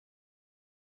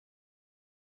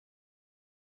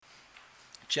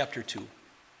chapter 2.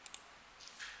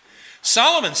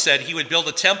 Solomon said he would build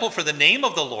a temple for the name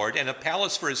of the Lord and a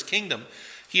palace for his kingdom.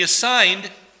 He assigned,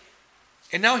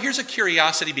 and now here's a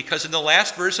curiosity, because in the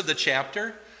last verse of the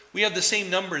chapter, we have the same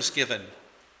numbers given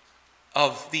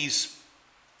of these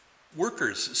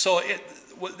workers. So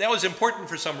that was important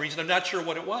for some reason. I'm not sure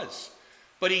what it was.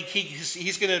 But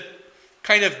he's going to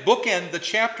kind of bookend the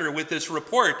chapter with this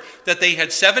report that they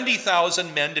had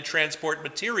 70,000 men to transport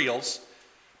materials.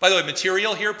 By the way,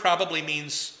 material here probably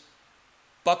means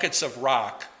buckets of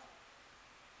rock.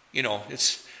 You know,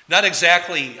 it's not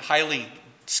exactly highly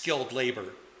skilled labor,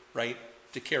 right?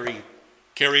 To carry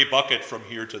bucket from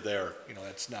here to there. You know,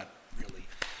 that's not really.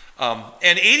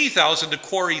 And 80,000 to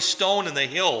quarry stone in the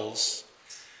hills.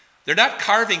 They're not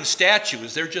carving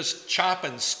statues, they're just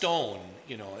chopping stone,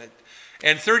 you know.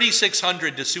 And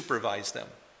 3,600 to supervise them.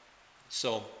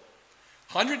 So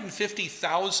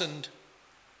 150,000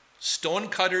 stone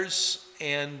cutters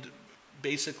and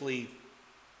basically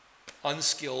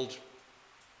unskilled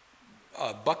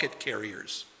bucket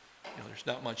carriers. You know, there's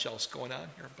not much else going on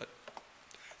here, but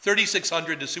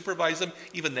 3,600 to supervise them.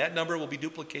 Even that number will be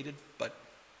duplicated. But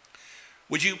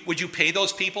would you pay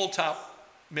those people top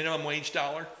minimum wage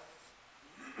dollar?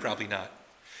 Probably not.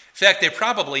 In fact, they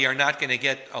probably are not going to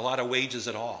get a lot of wages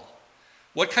at all.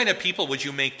 What kind of people would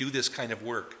you make do this kind of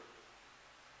work?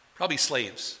 Probably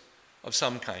slaves of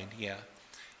some kind, yeah.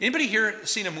 Anybody here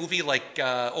seen a movie like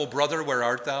Oh Brother, Where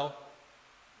Art Thou?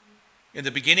 In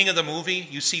the beginning of the movie,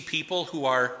 you see people who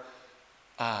are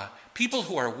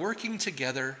working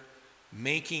together,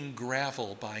 making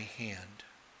gravel by hand.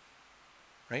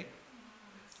 Right?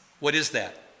 What is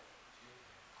that?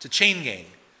 It's a chain gang.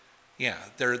 Yeah,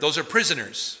 those are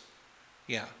prisoners.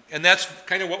 Yeah, and that's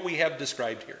kind of what we have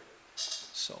described here.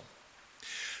 So,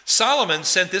 Solomon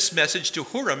sent this message to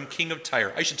Huram, king of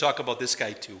Tyre. I should talk about this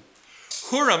guy too.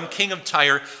 Huram, king of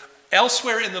Tyre.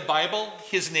 Elsewhere in the Bible,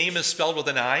 his name is spelled with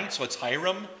an I, so it's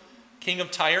Hiram, king of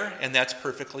Tyre, and that's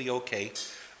perfectly okay.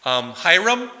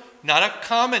 Hiram, not a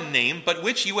common name, but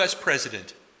which U.S.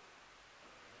 president?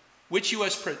 Which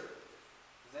U.S. president?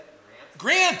 Is that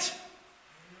Grant.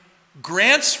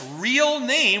 Grant's real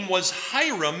name was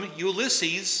Hiram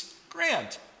Ulysses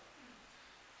Grant.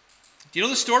 Do you know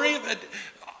the story?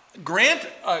 Grant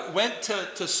went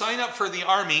to sign up for the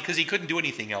army because he couldn't do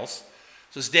anything else.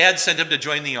 So his dad sent him to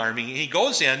join the army. He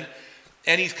goes in,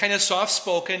 and he's kind of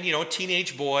soft-spoken, you know,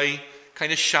 teenage boy,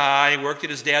 kind of shy, worked at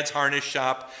his dad's harness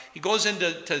shop. He goes in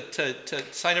to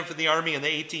sign up for the army in the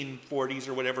 1840s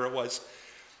or whatever it was.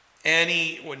 And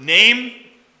name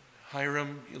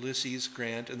Hiram Ulysses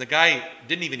Grant. And the guy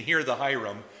didn't even hear the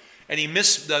Hiram. And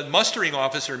the mustering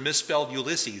officer misspelled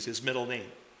Ulysses, his middle name.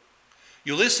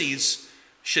 Ulysses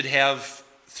should have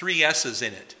 3 S's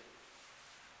in it.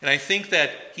 And I think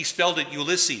that he spelled it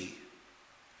Ulysses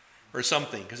or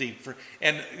something.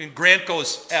 And Grant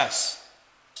goes S,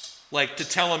 like to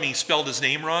tell him he spelled his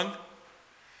name wrong.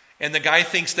 And the guy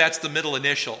thinks that's the middle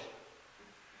initial.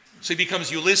 So he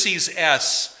becomes Ulysses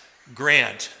S.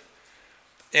 Grant.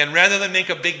 And rather than make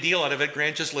a big deal out of it,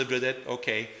 Grant just lived with it,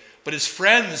 okay. But his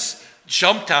friends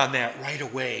jumped on that right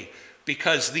away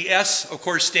because the S, of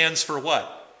course, stands for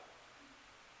what?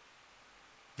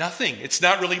 Nothing. It's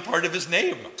not really part of his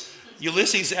name.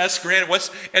 Ulysses S. Grant.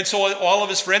 And so all of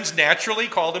his friends naturally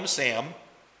called him Sam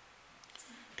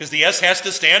because the S has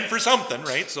to stand for something,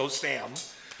 right? So Sam.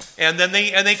 And then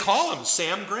they call him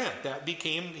Sam Grant. That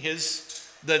became his,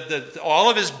 all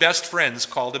of his best friends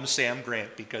called him Sam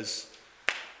Grant because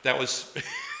that was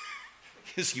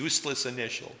his useless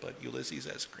initial, but Ulysses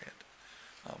S. Grant.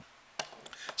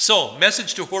 So,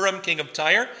 message to Huram, king of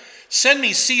Tyre. Send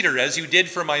me cedar as you did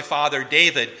for my father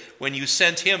David when you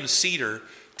sent him cedar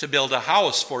to build a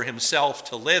house for himself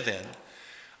to live in.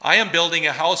 I am building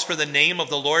a house for the name of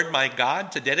the Lord my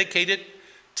God to dedicate it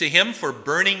to him for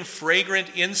burning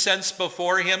fragrant incense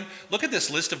before him. Look at this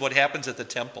list of what happens at the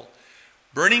temple.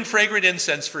 Burning fragrant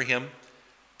incense for him.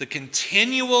 The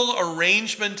continual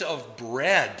arrangement of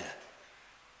bread.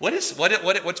 What's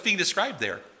being described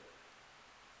there?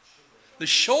 The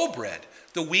showbread,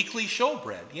 the weekly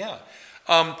showbread, yeah.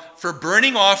 For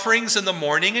burning offerings in the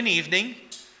morning and evening,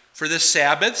 for the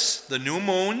Sabbaths, the new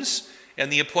moons,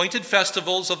 and the appointed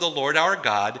festivals of the Lord our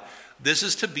God, this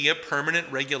is to be a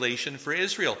permanent regulation for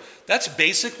Israel. That's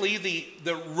basically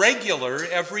the regular,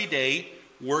 everyday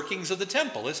workings of the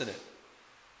temple, isn't it?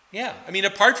 Yeah, I mean,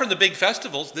 apart from the big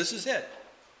festivals, this is it.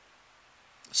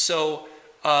 So,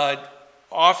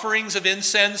 offerings of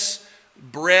incense,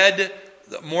 bread,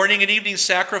 morning and evening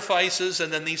sacrifices,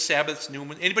 and then these Sabbaths, new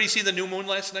moon. Anybody see the new moon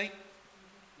last night?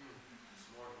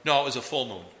 No, it was a full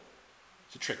moon.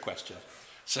 It's a trick question.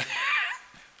 So,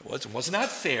 It was not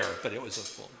fair, but it was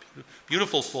a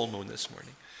beautiful full moon this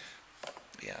morning.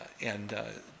 Yeah, and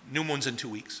new moon's in 2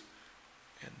 weeks.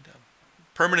 And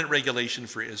permanent regulation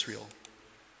for Israel.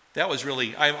 That was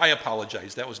really, I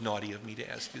apologize. That was naughty of me to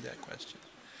ask you that question.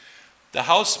 The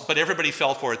house, but everybody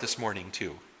fell for it this morning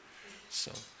too.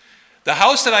 So, the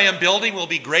house that I am building will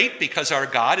be great because our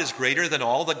God is greater than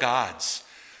all the gods.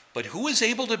 But who is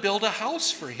able to build a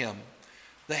house for him?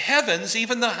 The heavens,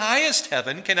 even the highest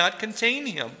heaven, cannot contain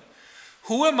him.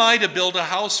 Who am I to build a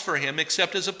house for him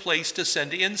except as a place to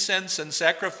send incense and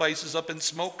sacrifices up in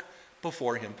smoke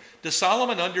before him? Does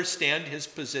Solomon understand his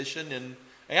position? And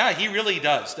yeah, he really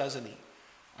does, doesn't he?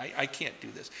 I can't do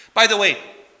this. By the way,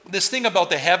 this thing about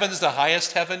the heavens, the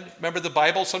highest heaven, remember the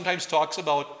Bible sometimes talks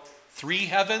about 3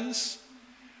 heavens?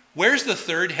 Where's the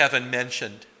 3rd heaven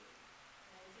mentioned?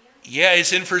 Yeah,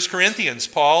 it's in 1 Corinthians.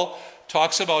 Paul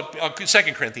talks about,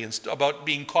 2 Corinthians, about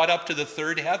being caught up to the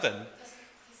 3rd heaven.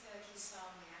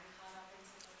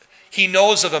 He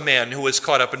knows of a man who was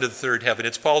caught up into the 3rd heaven.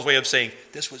 It's Paul's way of saying,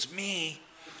 this was me.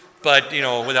 But,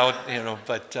 without,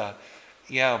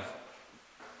 yeah.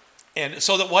 And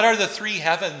so what are the 3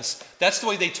 heavens? That's the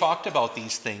way they talked about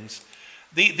these things.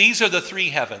 These are the 3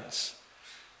 heavens.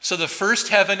 So the 1st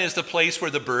heaven is the place where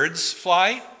the birds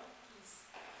fly.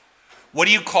 What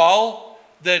do you call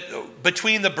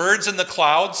between the birds and the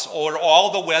clouds, or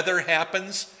all the weather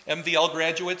happens, MVL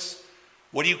graduates?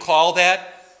 What do you call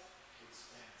that?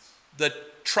 The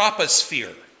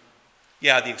troposphere.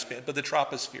 Yeah, the expanse, but the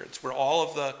troposphere. It's where all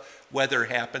of the weather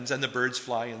happens and the birds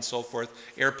fly and so forth.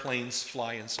 Airplanes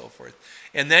fly and so forth.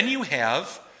 And then you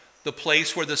have the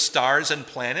place where the stars and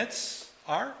planets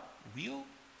are. Real?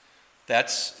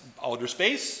 That's outer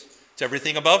space. It's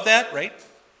everything above that, right?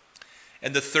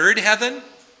 And the 3rd heaven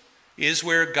is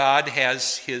where God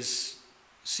has his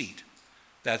seat.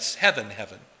 That's heaven.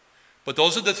 But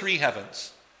those are the 3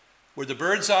 heavens. Where the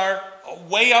birds are,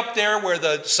 way up there where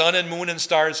the sun and moon and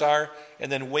stars are,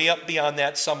 and then way up beyond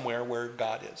that somewhere where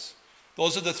God is.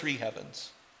 Those are the 3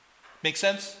 heavens. Make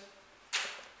sense?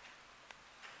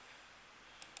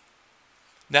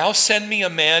 Now send me a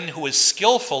man who is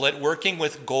skillful at working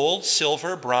with gold,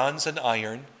 silver, bronze, and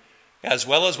iron, as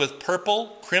well as with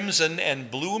purple, crimson, and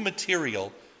blue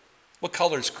material. What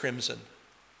color is crimson?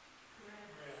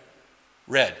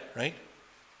 Red, right?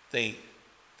 They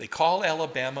call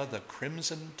Alabama the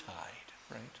Crimson Tide,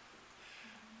 right?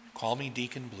 Call me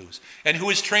Deacon Blues. And who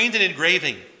is trained in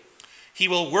engraving. He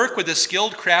will work with the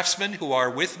skilled craftsmen who are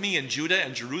with me in Judah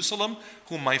and Jerusalem,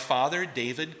 whom my father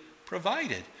David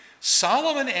provided.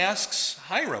 Solomon asks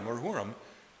Huram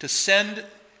to send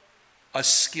a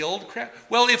skilled craft.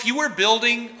 Well, if you were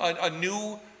building a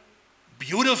new,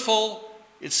 beautiful,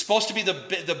 it's supposed to be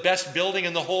the best building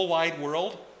in the whole wide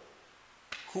world,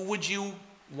 who would you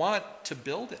want to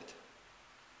build it?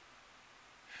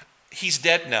 He's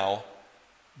dead now,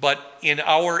 but in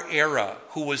our era,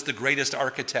 who was the greatest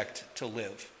architect to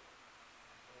live?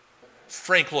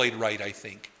 Frank Lloyd Wright, I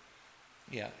think.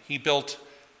 Yeah,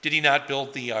 did he not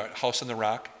build the House on the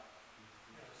Rock?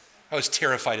 I was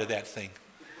terrified of that thing.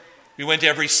 We went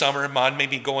every summer. Mom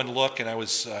made me go and look, and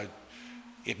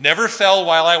it never fell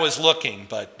while I was looking,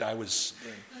 but I was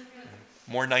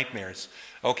more nightmares.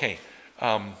 Okay.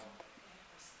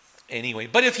 Anyway,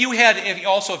 but if you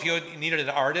needed an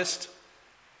artist,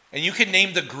 and you could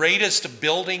name the greatest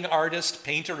building artist,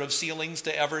 painter of ceilings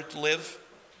to ever live,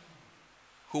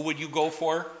 who would you go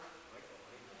for?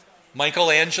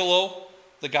 Michelangelo,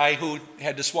 the guy who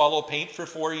had to swallow paint for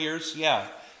 4 years? Yeah,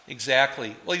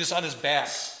 exactly. Well, he was on his back.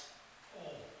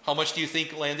 How much do you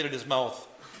think landed in his mouth?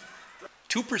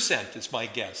 2% is my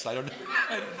guess. I don't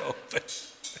know.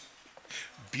 But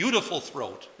beautiful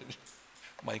throat.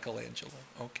 Michelangelo.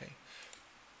 Okay.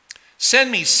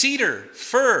 Send me cedar,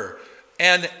 fir,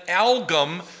 and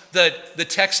algum. The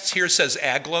text here says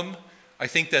aglum. I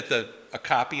think that a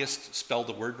copyist spelled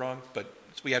the word wrong, but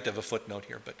we have to have a footnote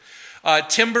here. But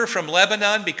timber from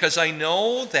Lebanon, because I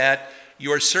know that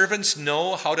your servants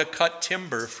know how to cut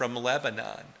timber from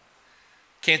Lebanon.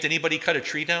 Can't anybody cut a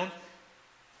tree down?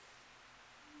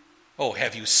 Oh,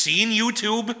 have you seen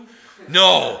YouTube?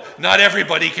 No, not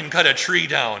everybody can cut a tree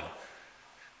down.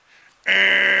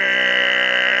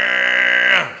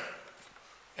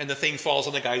 And the thing falls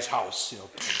on the guy's house,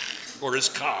 or his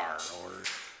car, or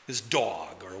his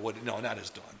dog, or what? No, not his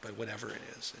dog, but whatever it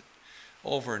is.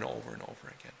 Over and over and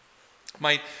over again.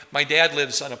 My dad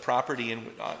lives on a property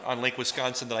on Lake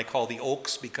Wisconsin that I call the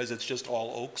Oaks because it's just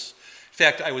all oaks. In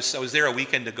fact, I was there a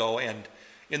weekend ago, and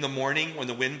in the morning when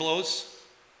the wind blows,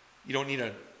 you don't need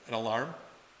an alarm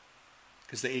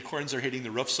because the acorns are hitting the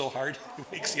roof so hard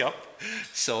it wakes you up.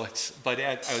 I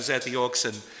was at the Oaks,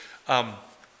 and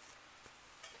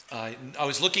I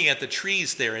was looking at the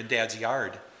trees there in Dad's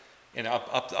yard, and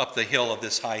up the hill of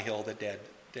this high hill that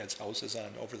Dad's house is on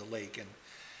over the lake. And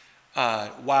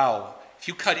wow, if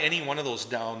you cut any one of those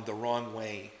down the wrong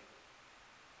way,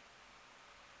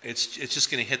 it's just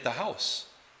going to hit the house.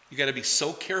 You got to be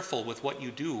so careful with what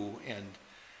you do,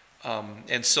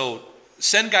 and so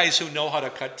send guys who know how to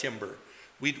cut timber.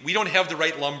 We don't have the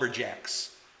right lumberjacks.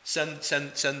 Send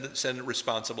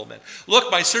responsible men.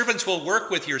 Look, my servants will work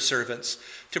with your servants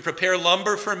to prepare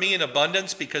lumber for me in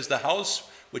abundance, because the house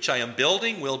which I am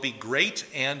building will be great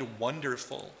and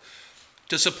wonderful.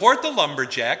 To support the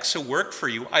lumberjacks who work for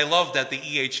you, I love that the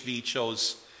EHV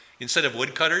chose, instead of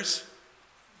woodcutters,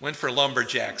 went for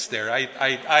lumberjacks there.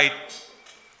 I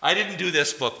didn't do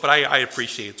this book, but I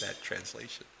appreciate that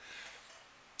translation.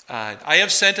 I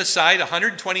have sent aside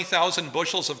 120,000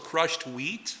 bushels of crushed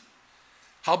wheat.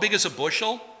 How big is a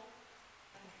bushel?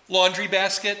 Laundry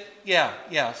basket? Yeah,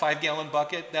 5-gallon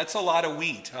bucket. That's a lot of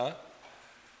wheat, huh?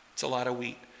 It's a lot of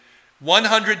wheat.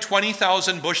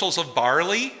 120,000 bushels of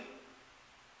barley.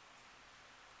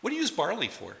 What do you use barley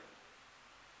for?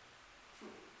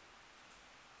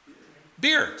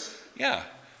 Beer, yeah.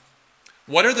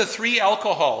 What are the 3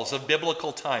 alcohols of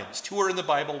biblical times? 2 are in the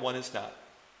Bible, 1 is not.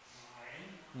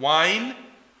 Wine,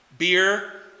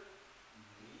 beer,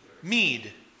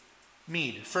 mead.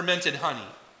 Mead, fermented honey.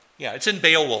 Yeah, it's in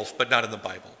Beowulf, but not in the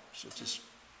Bible. So just.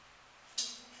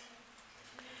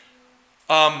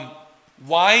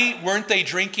 Why weren't they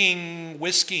drinking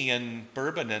whiskey and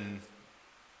bourbon and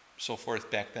so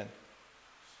forth back then?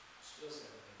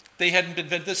 They hadn't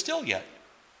been distilled yet.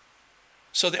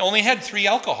 So they only had 3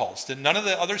 alcohols. None of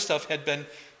the other stuff had been.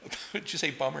 Did you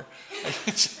say bummer?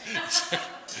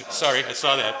 Sorry, I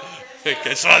saw that.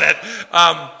 I saw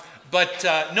that. But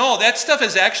no, that stuff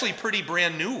is actually pretty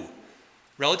brand new,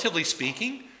 relatively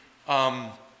speaking.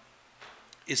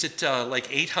 Is it like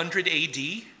 800 AD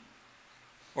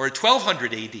or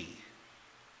 1200 AD?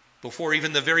 Before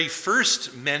even the very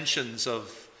first mentions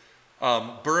of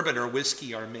bourbon or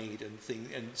whiskey are made,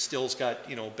 and stills got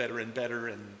better and better,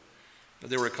 and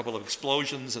there were a couple of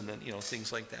explosions, and then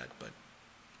things like that. But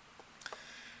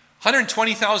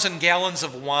 120,000 gallons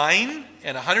of wine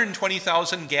and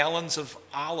 120,000 gallons of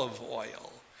olive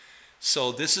oil.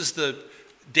 So this is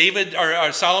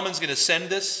Solomon's going to send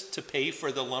this to pay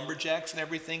for the lumberjacks and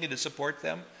everything and to support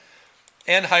them.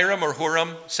 And Hiram or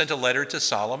Huram sent a letter to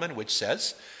Solomon which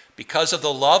says, because of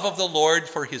the love of the Lord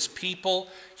for his people,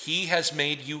 he has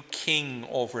made you king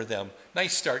over them.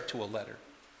 Nice start to a letter.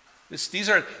 This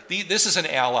is an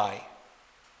ally.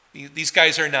 These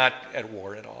guys are not at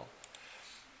war at all.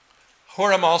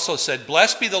 Huram also said,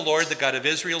 blessed be the Lord, the God of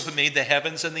Israel, who made the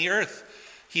heavens and the earth.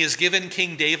 He has given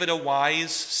King David a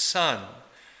wise son.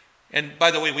 And by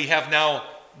the way, we have now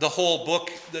the whole book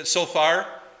so far.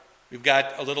 We've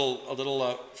got a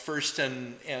little first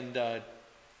and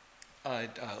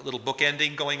little book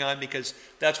ending going on, because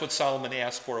that's what Solomon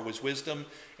asked for, was wisdom.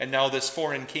 And now this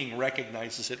foreign king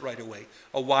recognizes it right away.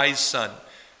 A wise son,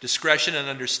 discretion and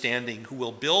understanding, who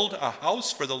will build a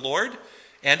house for the Lord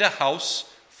and a house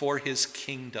for his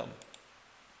kingdom.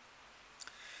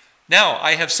 Now,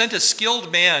 I have sent a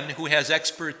skilled man who has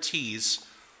expertise,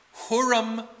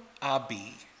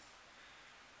 Huram-Abi,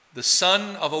 the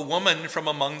son of a woman from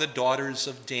among the daughters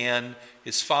of Dan.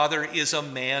 His father is a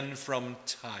man from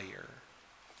Tyre.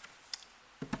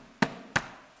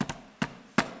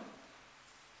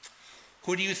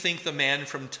 Who do you think the man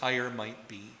from Tyre might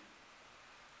be?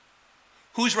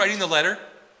 Who's writing the letter?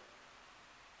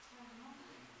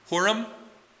 Huram?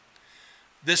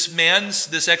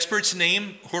 This expert's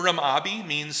name, Huram-Abi,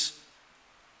 means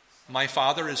my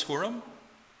father is Huram?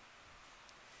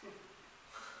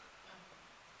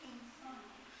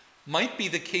 Might be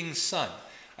the king's son.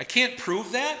 I can't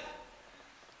prove that.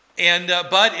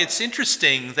 But it's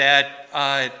interesting that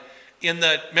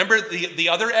remember the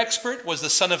other expert was the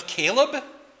son of Caleb,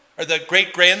 or the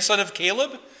great grandson of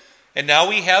Caleb, and now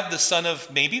we have the son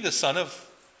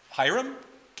of Hiram,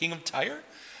 king of Tyre.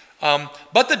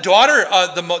 But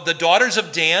the daughters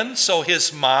of Dan, so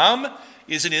his mom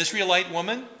is an Israelite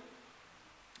woman.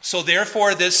 So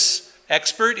therefore, this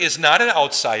expert is not an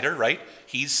outsider, right?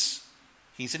 He's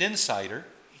an insider.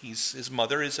 His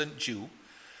mother is a Jew.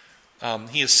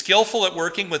 He is skillful at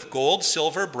working with gold,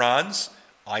 silver, bronze,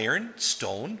 iron,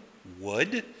 stone,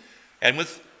 wood, and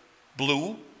with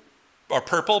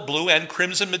purple, blue, and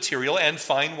crimson material, and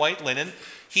fine white linen.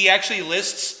 He actually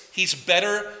lists he's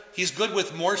good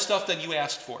with more stuff than you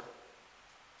asked for.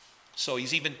 So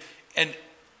he's even, and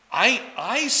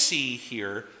I see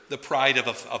here the pride of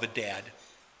a dad.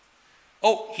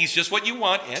 Oh, he's just what you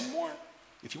want and more,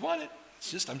 if you want it.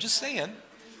 I'm just saying,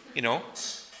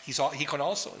 he can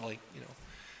also,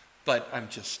 but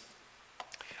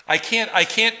I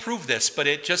can't prove this, but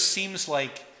it just seems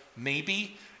like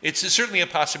maybe it's certainly a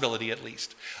possibility at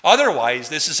least. Otherwise,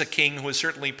 this is a king who is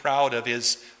certainly proud of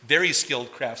his very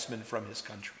skilled craftsmen from his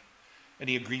country, and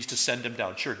he agrees to send him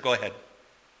down. Sure, go ahead.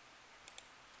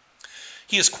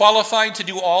 He is qualified to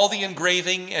do all the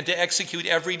engraving and to execute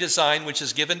every design which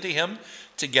is given to him,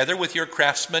 together with your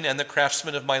craftsmen and the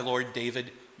craftsmen of my lord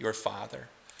David, your father.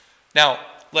 Now,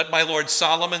 let my lord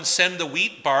Solomon send the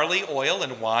wheat, barley, oil,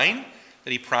 and wine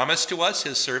that he promised to us,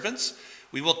 his servants.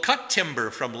 We will cut timber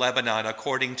from Lebanon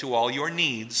according to all your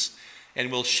needs,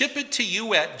 and we'll ship it to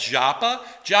you at Joppa.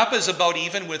 Joppa is about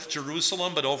even with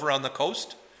Jerusalem, but over on the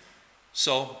coast.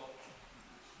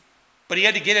 But he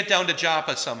had to get it down to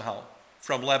Joppa somehow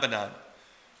from Lebanon.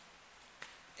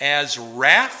 As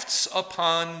rafts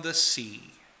upon the sea.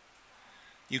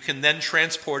 You can then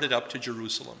transport it up to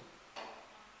Jerusalem.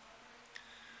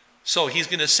 So he's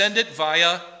going to send it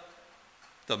via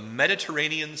the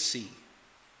Mediterranean Sea.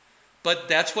 But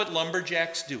that's what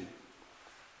lumberjacks do.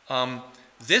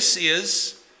 This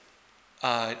is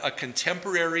a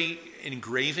contemporary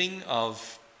engraving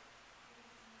of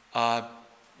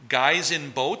guys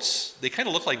in boats. They kind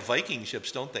of look like Viking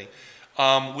ships, don't they?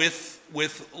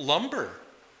 With lumber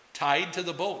tied to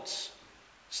the boats.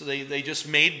 So they just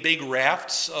made big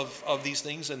rafts of these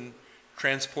things and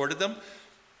transported them.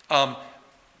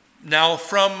 Now,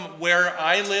 from where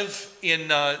I live in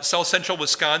south central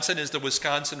Wisconsin is the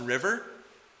Wisconsin River.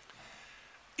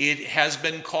 It has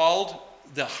been called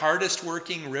the hardest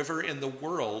working river in the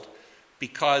world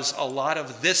because a lot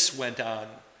of this went on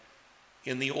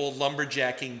in the old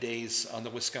lumberjacking days on the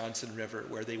Wisconsin River,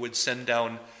 where they would send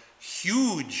down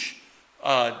huge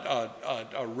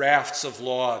rafts of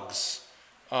logs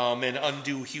and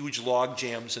undo huge log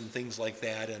jams and things like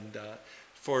that, and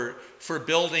for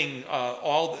building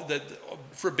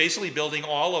basically building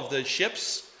all of the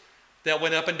ships that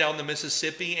went up and down the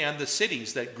Mississippi and the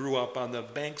cities that grew up on the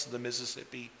banks of the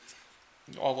Mississippi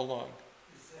all along.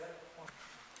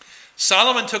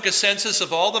 Solomon took a census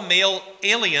of all the male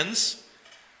aliens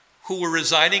who were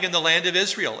residing in the land of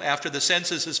Israel. After the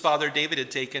census his father David had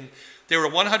taken, there were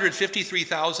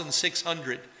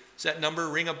 153,600. Does that number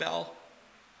ring a bell?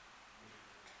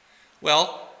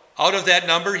 Well, out of that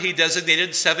number, he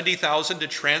designated 70,000 to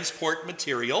transport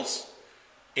materials,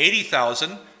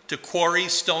 80,000 to quarry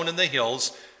stone in the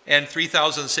hills, and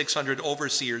 3,600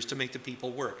 overseers to make the people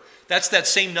work. That's that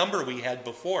same number we had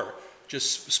before,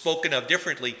 just spoken of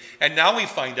differently. And now we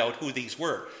find out who these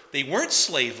were. They weren't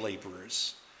slave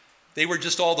laborers. They were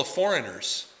just all the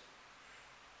foreigners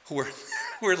who were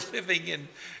living in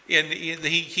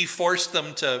he forced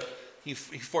them to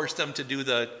do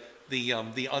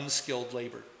the unskilled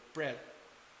labor. Brad.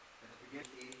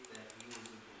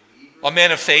 A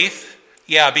man of faith?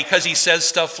 Yeah, because he says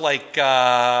stuff like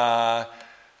the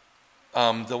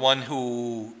one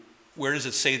who, where does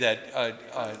it say that? Of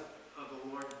the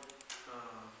Lord,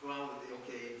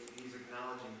 he's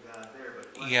acknowledging God there, but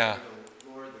yeah. The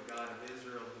Lord, the God of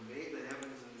Israel, who made the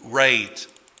heavens and the earth. Right.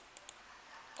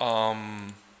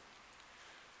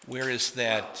 Where is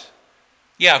that?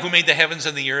 Yeah, who made the heavens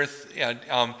and the earth? Yeah,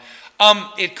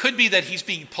 it could be that he's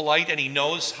being polite and he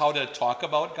knows how to talk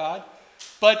about God,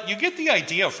 but you get the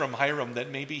idea from Hiram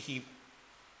that maybe he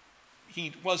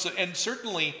was, and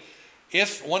certainly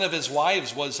if one of his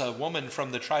wives was a woman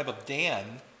from the tribe of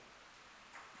Dan,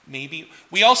 maybe.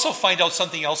 We also find out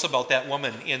something else about that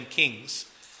woman in Kings.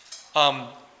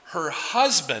 Her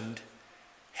husband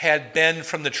had been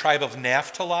from the tribe of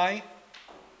Naphtali,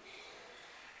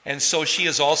 and so she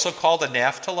is also called a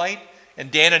Naphthalite. And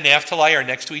Dan and Naphtali are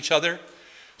next to each other.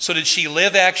 So did she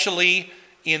live actually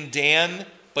in Dan,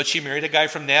 but she married a guy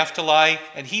from Naphtali,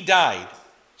 and he died.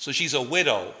 So she's a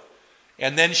widow.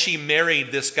 And then she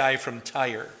married this guy from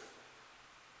Tyre.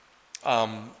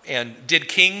 And did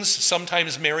kings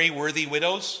sometimes marry worthy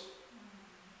widows?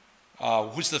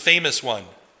 Who's the famous one?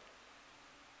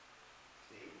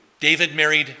 David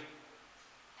married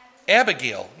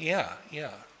Abigail. Yeah.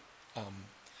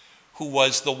 Who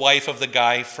was the wife of the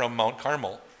guy from Mount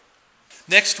Carmel.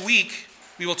 Next week,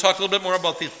 we will talk a little bit more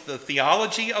about the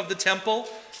theology of the temple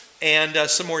and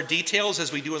some more details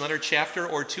as we do another chapter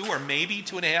or two, or maybe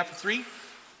 2.5 or 3,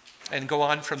 and go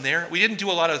on from there. We didn't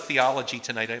do a lot of theology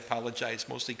tonight, I apologize,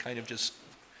 mostly kind of just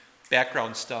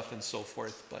background stuff and so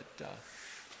forth.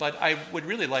 But I would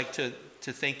really like to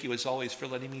thank you, as always, for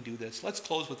letting me do this. Let's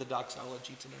close with the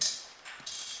doxology tonight.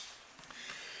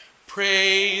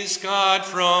 Praise God,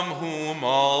 from whom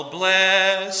all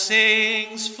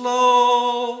blessings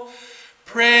flow.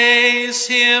 Praise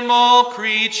him, all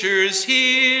creatures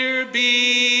here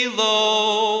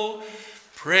below.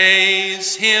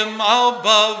 Praise him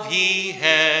above, ye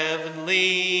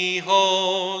heavenly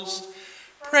host.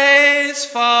 Praise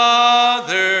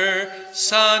Father,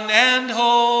 Son, and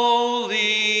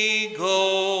Holy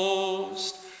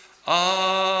Ghost.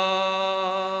 Amen.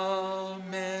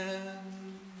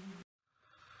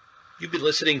 You've been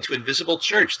listening to Invisible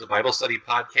Church, the Bible study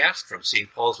podcast from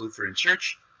St. Paul's Lutheran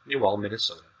Church, New Ulm,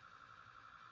 Minnesota.